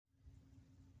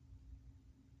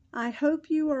I hope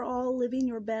you are all living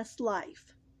your best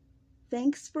life.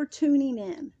 Thanks for tuning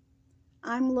in.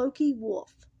 I'm Loki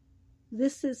Wolf.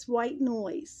 This is White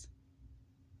Noise.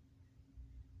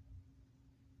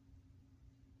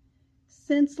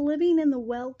 Since living in the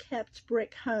well-kept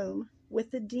brick home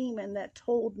with the demon that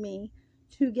told me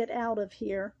to get out of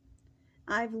here,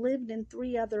 I've lived in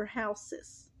 3 other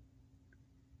houses.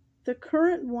 The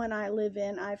current one I live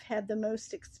in I've had the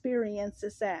most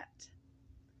experiences at.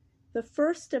 The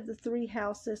first of the 3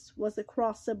 houses was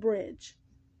across a bridge.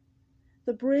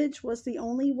 The bridge was the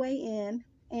only way in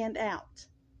and out.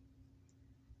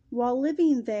 While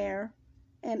living there,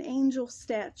 an angel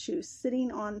statue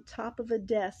sitting on top of a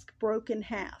desk broke in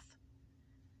half.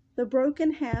 The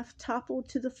broken half toppled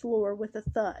to the floor with a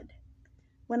thud.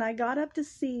 When I got up to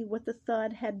see what the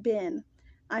thud had been,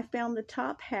 I found the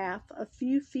top half a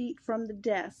few feet from the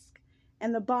desk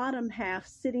and the bottom half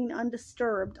sitting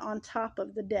undisturbed on top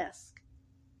of the desk.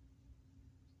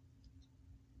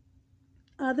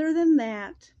 Other than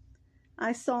that,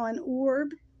 I saw an orb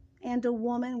and a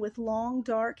woman with long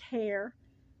dark hair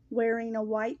wearing a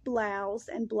white blouse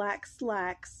and black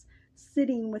slacks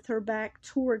sitting with her back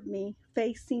toward me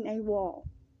facing a wall.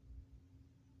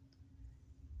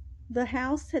 The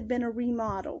house had been a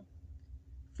remodel.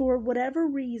 For whatever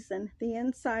reason, the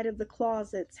inside of the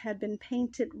closets had been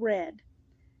painted red,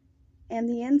 and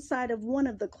the inside of one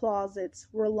of the closets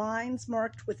were lines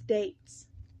marked with dates.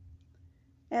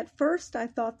 At first I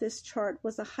thought this chart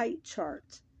was a height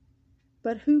chart,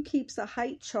 but who keeps a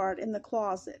height chart in the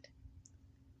closet?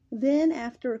 Then,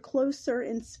 after closer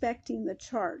inspecting the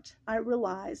chart, I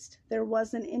realized there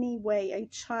wasn't any way a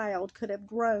child could have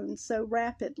grown so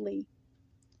rapidly.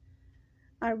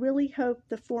 I really hoped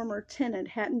the former tenant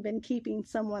hadn't been keeping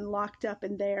someone locked up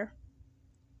in there.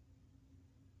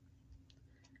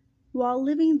 While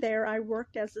living there, I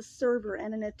worked as a server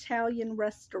in an Italian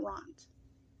restaurant.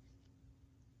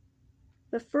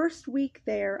 The first week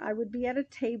there, I would be at a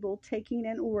table taking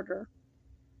an order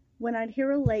when I'd hear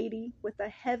a lady with a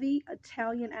heavy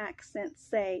Italian accent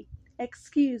say,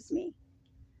 "Excuse me."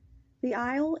 The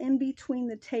aisle in between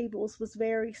the tables was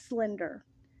very slender,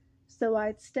 so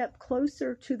I'd step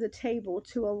closer to the table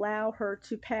to allow her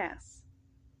to pass.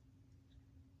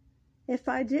 If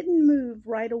I didn't move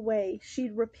right away,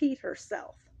 she'd repeat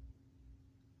herself.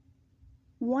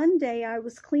 One day I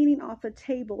was cleaning off a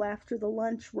table after the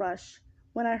lunch rush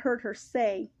when I heard her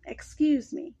say,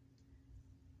 "Excuse me."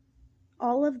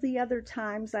 All of the other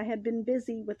times I had been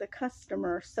busy with a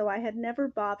customer, so I had never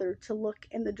bothered to look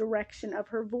in the direction of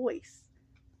her voice.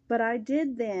 But I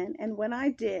did then, and when I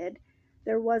did,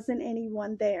 there wasn't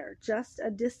anyone there, just a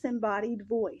disembodied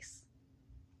voice.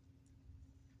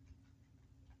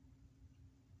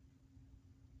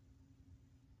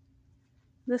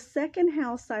 The second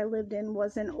house I lived in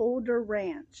was an older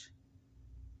ranch.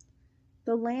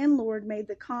 The landlord made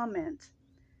the comment,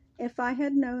 "If I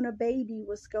had known a baby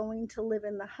was going to live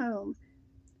in the home,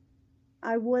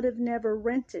 I would have never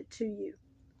rented to you."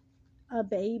 "A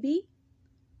baby?"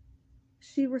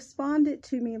 She responded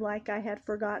to me like I had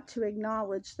forgot to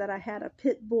acknowledge that I had a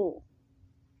pit bull.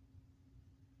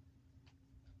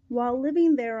 While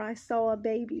living there, I saw a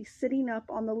baby sitting up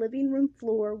on the living room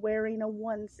floor wearing a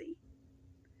onesie.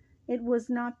 It was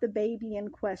not the baby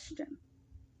in question.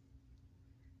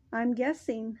 I'm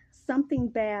guessing something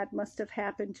bad must have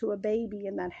happened to a baby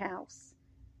in that house,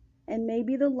 and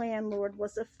maybe the landlord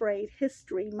was afraid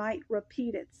history might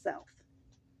repeat itself.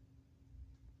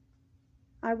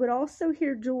 I would also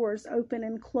hear doors open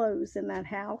and close in that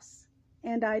house,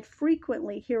 and I'd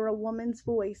frequently hear a woman's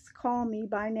voice call me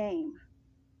by name.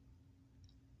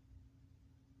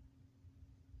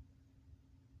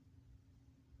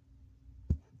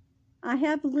 I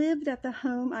have lived at the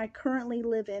home I currently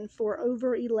live in for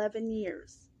over 11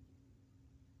 years.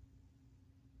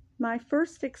 My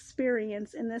first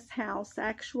experience in this house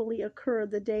actually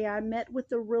occurred the day I met with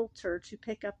the realtor to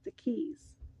pick up the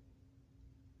keys.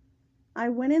 I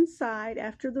went inside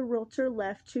after the realtor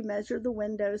left to measure the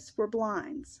windows for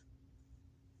blinds.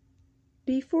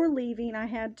 Before leaving, I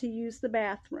had to use the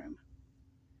bathroom.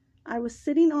 I was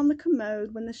sitting on the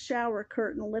commode when the shower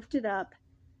curtain lifted up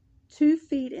 2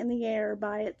 feet in the air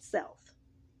by itself.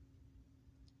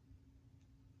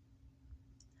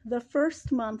 The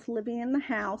first month living in the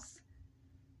house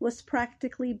was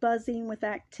practically buzzing with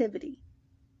activity.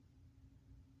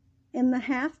 In the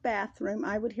half bathroom,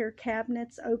 I would hear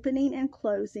cabinets opening and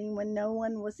closing when no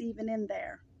one was even in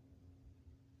there.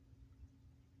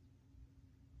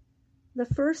 The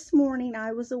first morning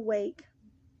I was awake,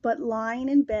 but lying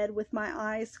in bed with my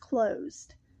eyes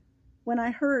closed, when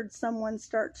I heard someone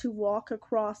start to walk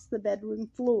across the bedroom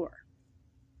floor.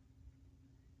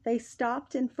 They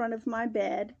stopped in front of my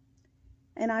bed,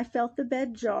 and I felt the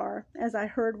bed jar as I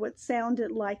heard what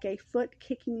sounded like a foot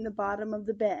kicking the bottom of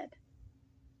the bed.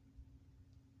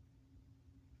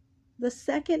 The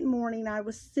second morning I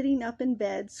was sitting up in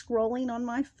bed scrolling on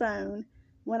my phone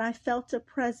when I felt a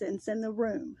presence in the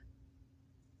room.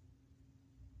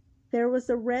 There was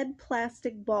a red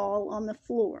plastic ball on the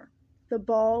floor. The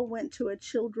ball went to a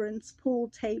children's pool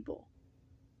table.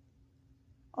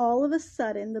 All of a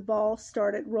sudden, the ball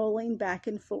started rolling back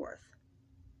and forth.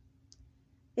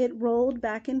 It rolled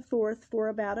back and forth for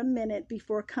about a minute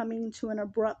before coming to an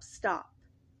abrupt stop.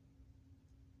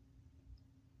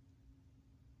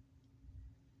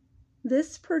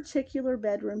 This particular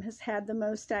bedroom has had the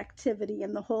most activity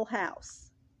in the whole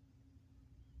house.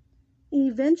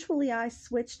 Eventually, I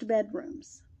switched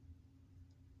bedrooms.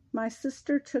 My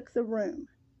sister took the room.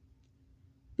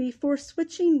 Before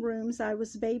switching rooms, I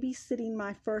was babysitting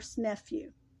my first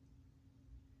nephew.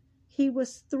 He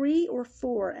was 3 or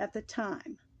 4 at the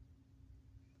time.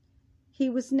 He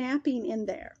was napping in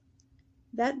there.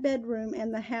 That bedroom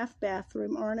and the half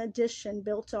bathroom are an addition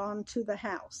built on to the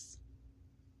house.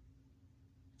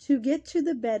 To get to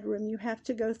the bedroom, you have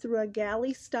to go through a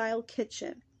galley-style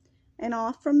kitchen, and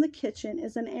off from the kitchen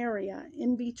is an area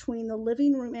in between the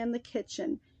living room and the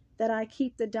kitchen that I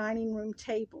keep the dining room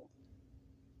table.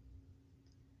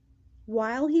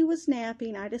 While he was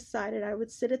napping, I decided I would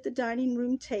sit at the dining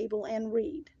room table and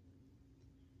read.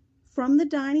 From the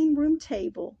dining room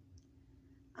table,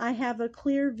 I have a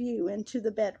clear view into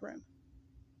the bedroom.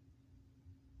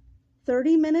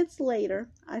 30 minutes later,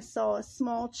 I saw a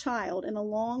small child in a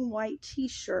long white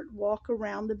t-shirt walk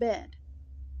around the bed.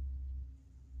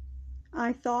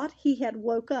 I thought he had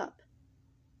woke up.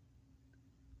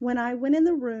 When I went in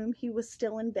the room, he was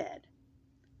still in bed.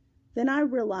 Then I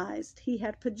realized he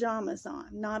had pajamas on,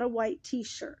 not a white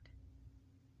t-shirt.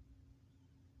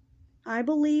 I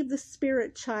believe the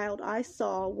spirit child I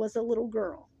saw was a little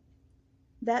girl.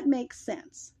 That makes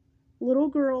sense. Little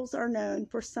girls are known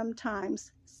for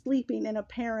sometimes sleeping in a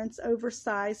parent's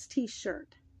oversized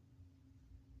t-shirt.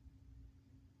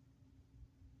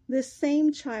 This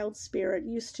same child spirit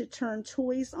used to turn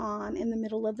toys on in the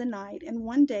middle of the night, and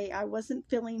one day I wasn't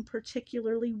feeling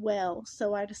particularly well,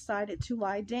 so I decided to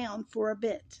lie down for a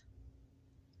bit.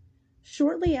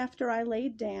 Shortly after I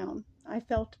laid down, I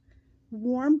felt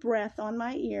warm breath on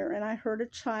my ear, and I heard a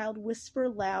child whisper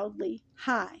loudly,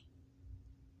 "Hi."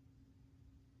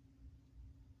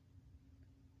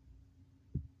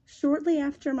 Shortly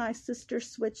after my sister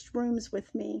switched rooms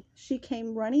with me, she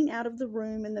came running out of the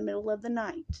room in the middle of the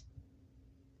night.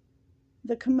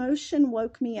 The commotion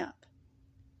woke me up.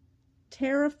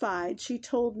 Terrified, she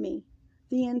told me,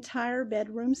 "The entire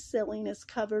bedroom ceiling is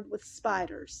covered with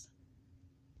spiders."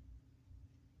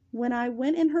 When I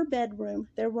went in her bedroom,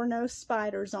 there were no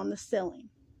spiders on the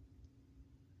ceiling.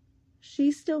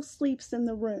 She still sleeps in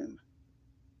the room.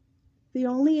 The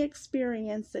only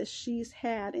experiences she's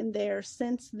had in there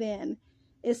since then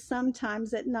is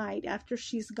sometimes at night after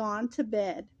she's gone to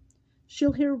bed,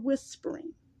 she'll hear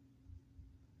whispering.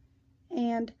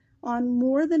 And on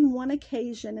more than one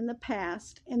occasion in the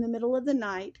past, in the middle of the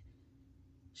night,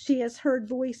 she has heard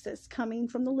voices coming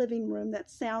from the living room that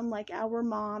sound like our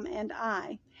mom and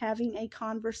I having a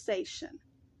conversation.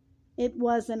 It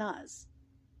wasn't us.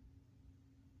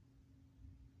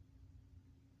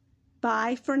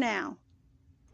 Bye for now.